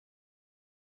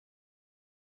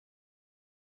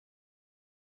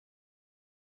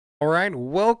All right,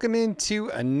 welcome into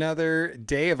another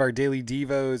day of our daily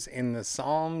Devos in the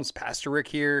Psalms. Pastor Rick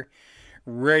here,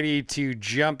 ready to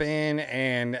jump in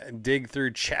and dig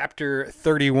through chapter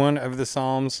 31 of the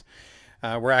Psalms.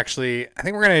 I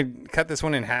think we're going to cut this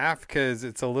one in half because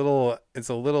it's a little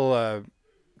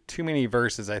too many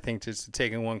verses, I think, just to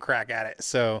take in one crack at it.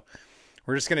 So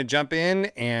we're just going to jump in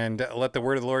and let the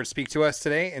word of the Lord speak to us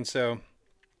today. And so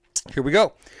here we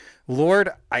go. Lord,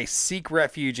 I seek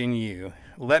refuge in you.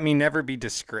 Let me never be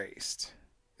disgraced.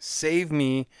 Save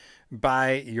me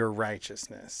by your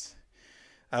righteousness.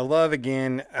 I love,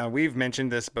 again, we've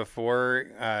mentioned this before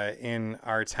in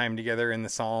our time together in the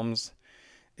Psalms,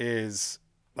 is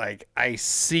like, I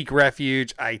seek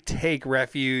refuge. I take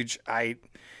refuge. I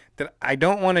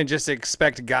don't want to just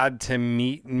expect God to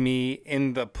meet me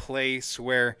in the place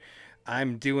where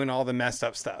I'm doing all the messed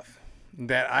up stuff.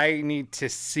 That I need to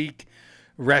seek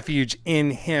refuge in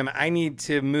him. I need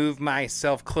to move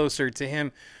myself closer to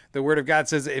him. The word of God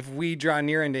says if we draw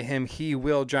near unto him, he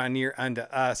will draw near unto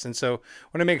us. And so I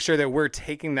want to make sure that we're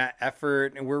taking that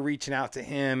effort and we're reaching out to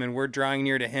him and we're drawing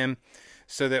near to him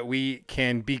so that we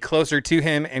can be closer to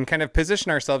him and kind of position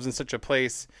ourselves in such a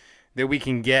place that we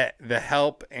can get the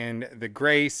help and the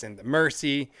grace and the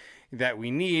mercy that we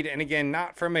need. And again,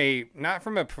 not from a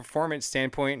performance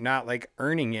standpoint, not like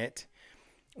earning it,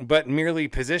 but merely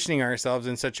positioning ourselves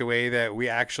in such a way that we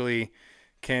actually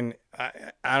can,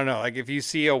 I don't know, like if you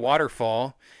see a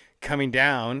waterfall coming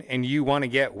down and you want to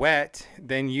get wet,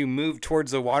 then you move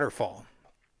towards the waterfall.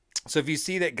 So if you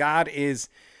see that God is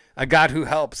a God who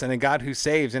helps and a God who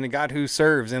saves and a God who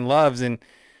serves and loves, and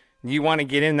you want to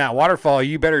get in that waterfall,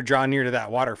 you better draw near to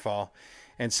that waterfall.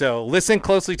 And so listen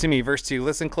closely to me. Verse 2,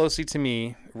 listen closely to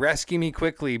me. Rescue me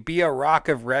quickly. Be a rock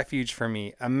of refuge for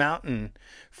me, a mountain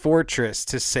fortress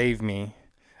to save me.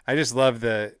 I just love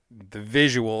the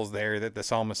visuals there that the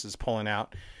psalmist is pulling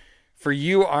out. For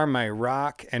you are my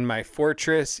rock and my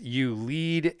fortress. You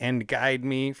lead and guide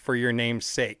me for your name's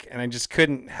sake. And I just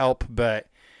couldn't help but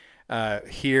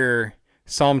hear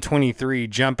Psalm 23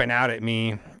 jumping out at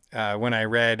me when I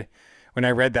read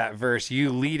that verse.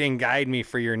 You lead and guide me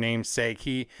for your name's sake.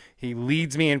 He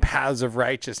leads me in paths of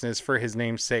righteousness for his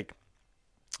name's sake.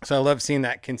 So I love seeing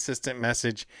that consistent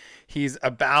message. He's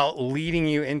about leading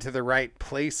you into the right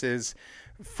places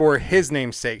for his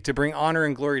name's sake, to bring honor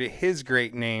and glory to his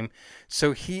great name.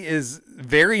 So he is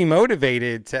very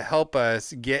motivated to help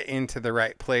us get into the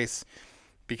right place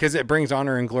because it brings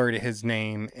honor and glory to his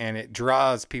name and it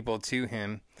draws people to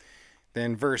him.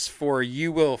 Then verse 4,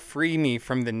 you will free me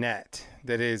from the net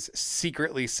that is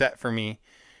secretly set for me,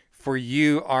 for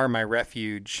you are my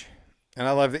refuge. And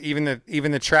I love that even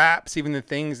the traps, even the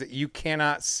things that you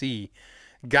cannot see,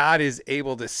 God is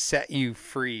able to set you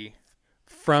free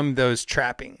from those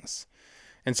trappings.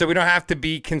 And so we don't have to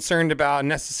be concerned about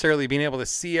necessarily being able to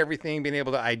see everything, being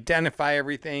able to identify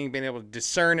everything, being able to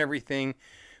discern everything.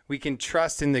 We can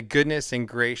trust in the goodness and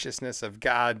graciousness of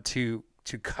God to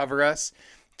cover us,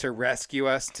 to rescue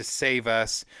us, to save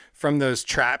us from those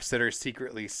traps that are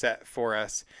secretly set for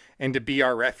us, and to be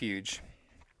our refuge.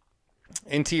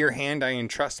 Into your hand I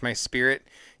entrust my spirit.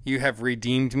 You have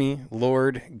redeemed me,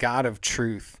 Lord, God of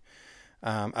truth.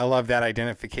 I love that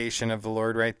identification of the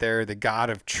Lord right there, the God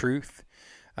of truth.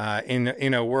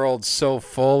 In a world so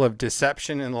full of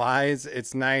deception and lies,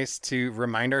 it's nice to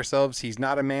remind ourselves he's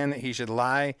not a man that he should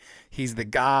lie. He's the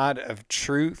God of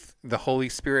truth. The Holy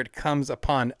Spirit comes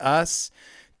upon us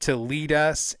to lead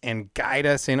us and guide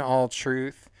us in all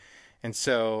truth. And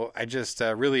so I just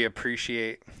really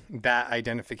appreciate that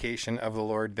identification of the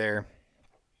Lord there.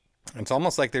 It's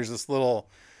almost like there's this little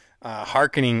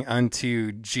hearkening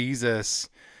unto Jesus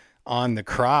on the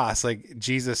cross. Like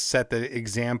Jesus set the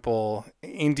example,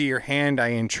 into your hand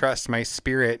I entrust my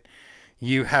spirit.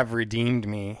 You have redeemed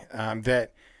me.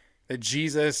 That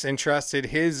Jesus entrusted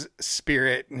his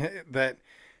spirit, that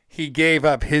he gave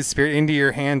up his spirit. Into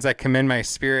your hands I commend my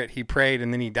spirit, he prayed,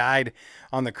 and then he died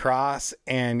on the cross.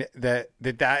 And that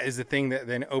is the thing that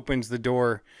then opens the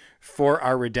door for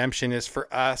our redemption, is for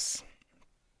us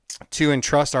to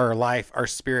entrust our life, our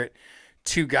spirit,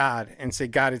 to God and say,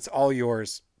 God, it's all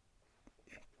yours.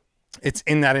 It's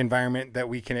in that environment that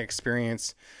we can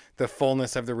experience the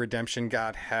fullness of the redemption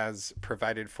God has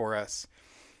provided for us.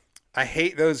 I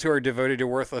hate those who are devoted to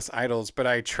worthless idols, but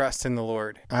I trust in the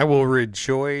Lord. I will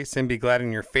rejoice and be glad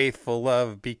in your faithful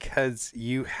love, because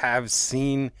you have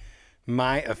seen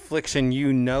my affliction.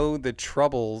 You know the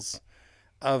troubles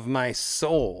of my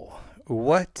soul.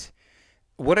 What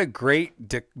a great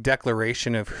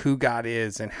declaration of who God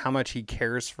is and how much he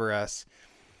cares for us.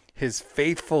 His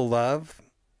faithful love,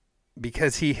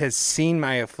 because he has seen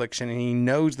my affliction and he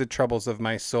knows the troubles of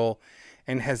my soul.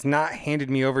 and has not handed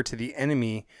me over to the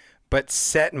enemy, but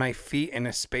set my feet in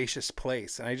a spacious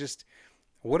place. And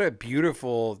what a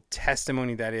beautiful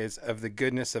testimony that is of the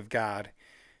goodness of God.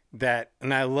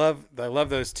 And I love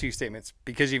those two statements,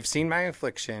 because you've seen my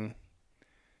affliction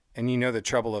and you know the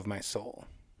trouble of my soul.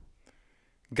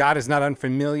 God is not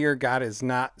unfamiliar. God is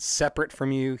not separate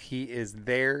from you. He is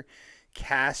there.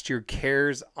 Cast your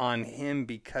cares on him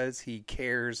because he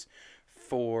cares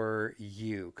for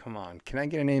you. Come on. Can I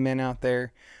get an amen out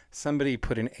there? Somebody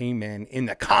put an amen in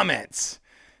the comments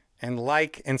and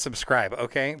like and subscribe.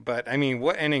 Okay. But I mean,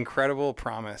 what an incredible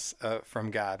promise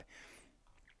from God.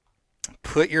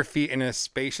 Put your feet in a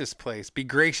spacious place. Be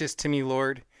gracious to me,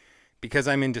 Lord, because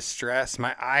I'm in distress.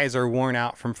 My eyes are worn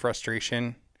out from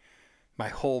frustration, my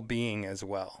whole being as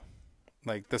well.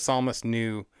 Like the psalmist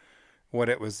knew what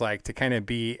it was like to kind of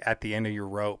be at the end of your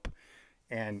rope.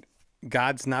 And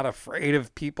God's not afraid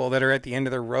of people that are at the end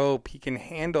of the rope. He can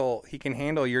handle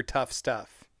your tough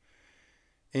stuff.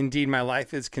 Indeed, my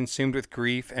life is consumed with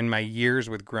grief and my years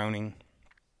with groaning.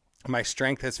 My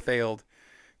strength has failed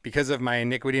because of my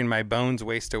iniquity, and my bones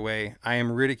waste away. I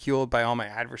am ridiculed by all my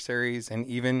adversaries and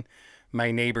even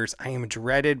my neighbors. I am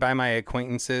dreaded by my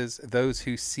acquaintances. Those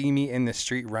who see me in the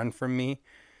street run from me.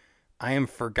 I am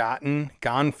forgotten,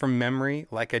 gone from memory,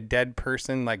 like a dead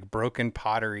person, like broken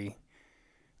pottery.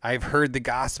 I have heard the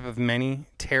gossip of many.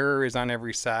 Terror is on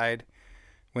every side.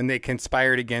 When they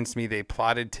conspired against me, they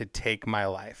plotted to take my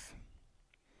life.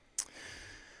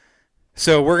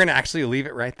 So we're going to actually leave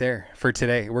it right there for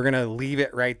today. We're going to leave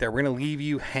it right there. We're going to leave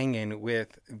you hanging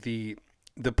with the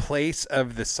place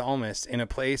of the psalmist, in a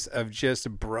place of just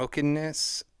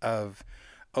brokenness, of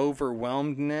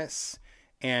overwhelmedness.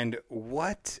 And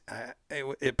what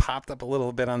it popped up a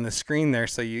little bit on the screen there,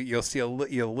 so you'll see a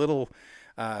little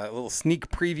sneak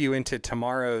preview into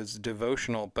tomorrow's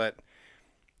devotional. But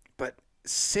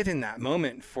sit in that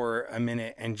moment for a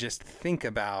minute and just think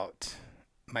about: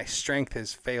 my strength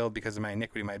has failed because of my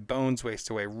iniquity. My bones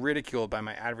waste away, ridiculed by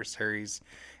my adversaries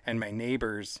and my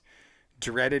neighbors,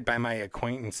 dreaded by my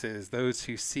acquaintances. Those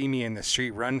who see me in the street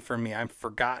run from me. I'm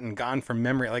forgotten, gone from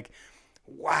memory. Like,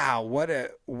 wow, what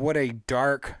a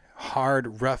dark,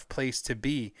 hard, rough place to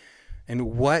be.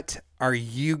 And what are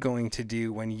you going to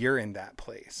do when you're in that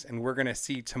place? And we're going to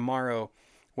see tomorrow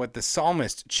what the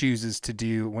psalmist chooses to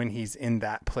do when he's in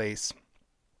that place.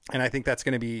 And I think that's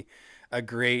going to be a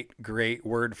great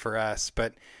word for us.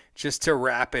 But just to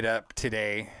wrap it up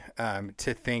today,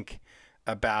 to think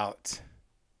about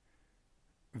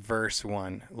verse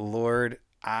 1. Lord,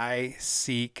 I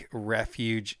seek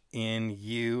refuge in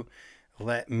you.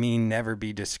 Let me never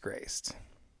be disgraced.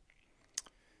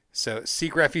 So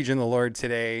seek refuge in the Lord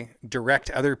today. Direct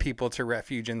other people to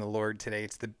refuge in the Lord today.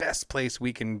 It's the best place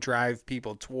we can drive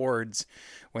people towards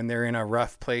when they're in a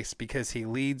rough place, because he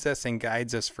leads us and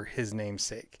guides us for his name's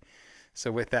sake.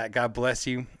 So with that, God bless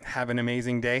you. Have an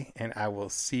amazing day, and I will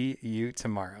see you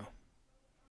tomorrow.